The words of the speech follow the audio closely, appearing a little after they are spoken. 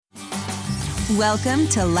Welcome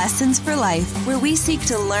to Lessons for Life, where we seek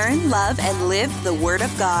to learn, love, and live the Word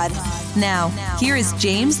of God. Now, here is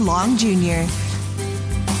James Long Jr.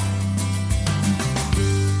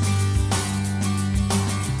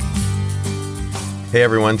 Hey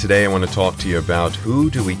everyone, today I want to talk to you about who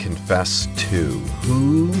do we confess to?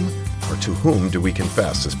 To whom do we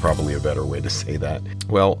confess is probably a better way to say that.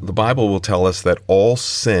 Well, the Bible will tell us that all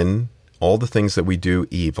sin, all the things that we do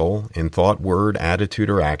evil in thought, word, attitude,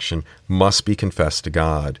 or action must be confessed to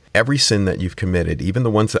God. Every sin that you've committed, even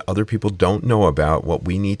the ones that other people don't know about, what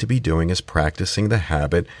we need to be doing is practicing the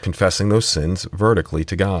habit, confessing those sins vertically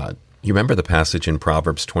to God. You remember the passage in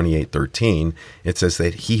Proverbs 28:13. It says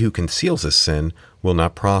that he who conceals a sin will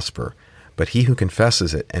not prosper, but he who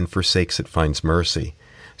confesses it and forsakes it finds mercy.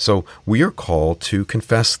 So we are called to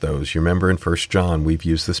confess those. You remember in 1 John, we've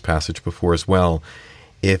used this passage before as well.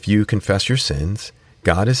 If you confess your sins,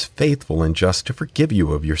 God is faithful and just to forgive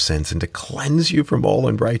you of your sins and to cleanse you from all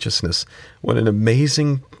unrighteousness. What an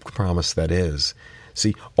amazing promise that is.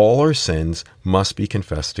 See, all our sins must be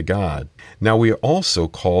confessed to God. Now, we are also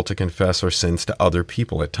called to confess our sins to other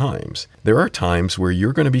people at times. There are times where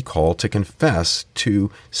you're going to be called to confess to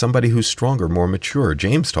somebody who's stronger, more mature.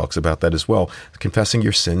 James talks about that as well, confessing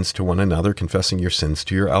your sins to one another, confessing your sins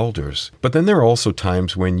to your elders. But then there are also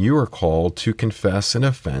times when you are called to confess an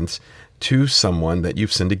offense to someone that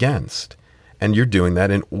you've sinned against. And you're doing that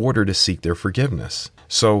in order to seek their forgiveness.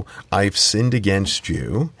 So, I've sinned against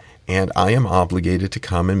you, and I am obligated to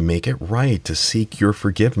come and make it right, to seek your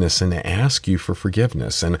forgiveness and to ask you for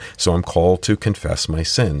forgiveness. And so I'm called to confess my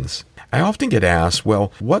sins. I often get asked,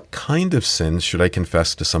 well, what kind of sins should I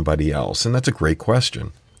confess to somebody else? And that's a great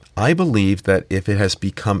question. I believe that if it has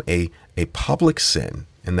become a public sin,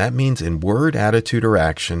 and that means in word, attitude, or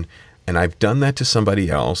action, and I've done that to somebody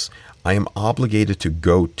else, I am obligated to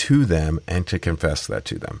go to them and to confess that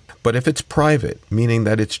to them. But if it's private, meaning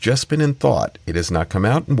that it's just been in thought, it has not come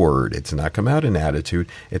out in word, it's not come out in attitude,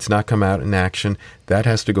 it's not come out in action, that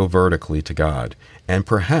has to go vertically to God. And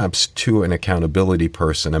perhaps to an accountability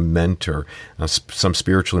person, a mentor, some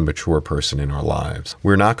spiritually mature person in our lives.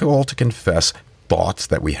 We're not called to confess thoughts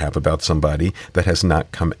that we have about somebody that has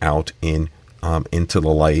not come out into the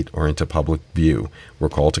light or into public view. We're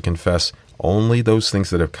called to confess only those things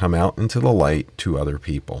that have come out into the light to other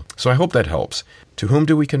people. So I hope that helps. To whom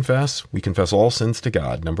do we confess? We confess all sins to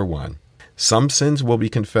God, number one. Some sins will be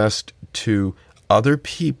confessed to other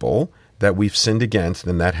people that we've sinned against,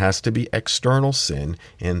 and that has to be external sin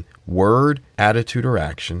in word, attitude, or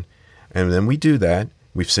action. And then we do that.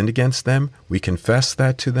 We've sinned against them. We confess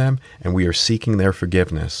that to them, and we are seeking their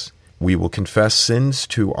forgiveness. We will confess sins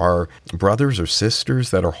to our brothers or sisters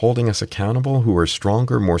that are holding us accountable, who are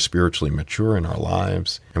stronger, more spiritually mature in our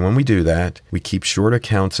lives. And when we do that, we keep short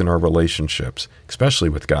accounts in our relationships, especially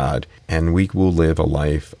with God, and we will live a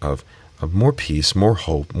life of more peace, more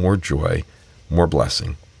hope, more joy, more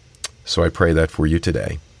blessing. So I pray that for you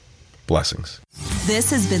today. Blessings. This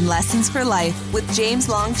has been Lessons for Life with James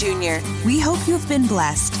Long Jr. We hope you have been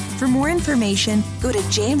blessed. For more information, go to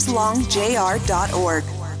jameslongjr.org.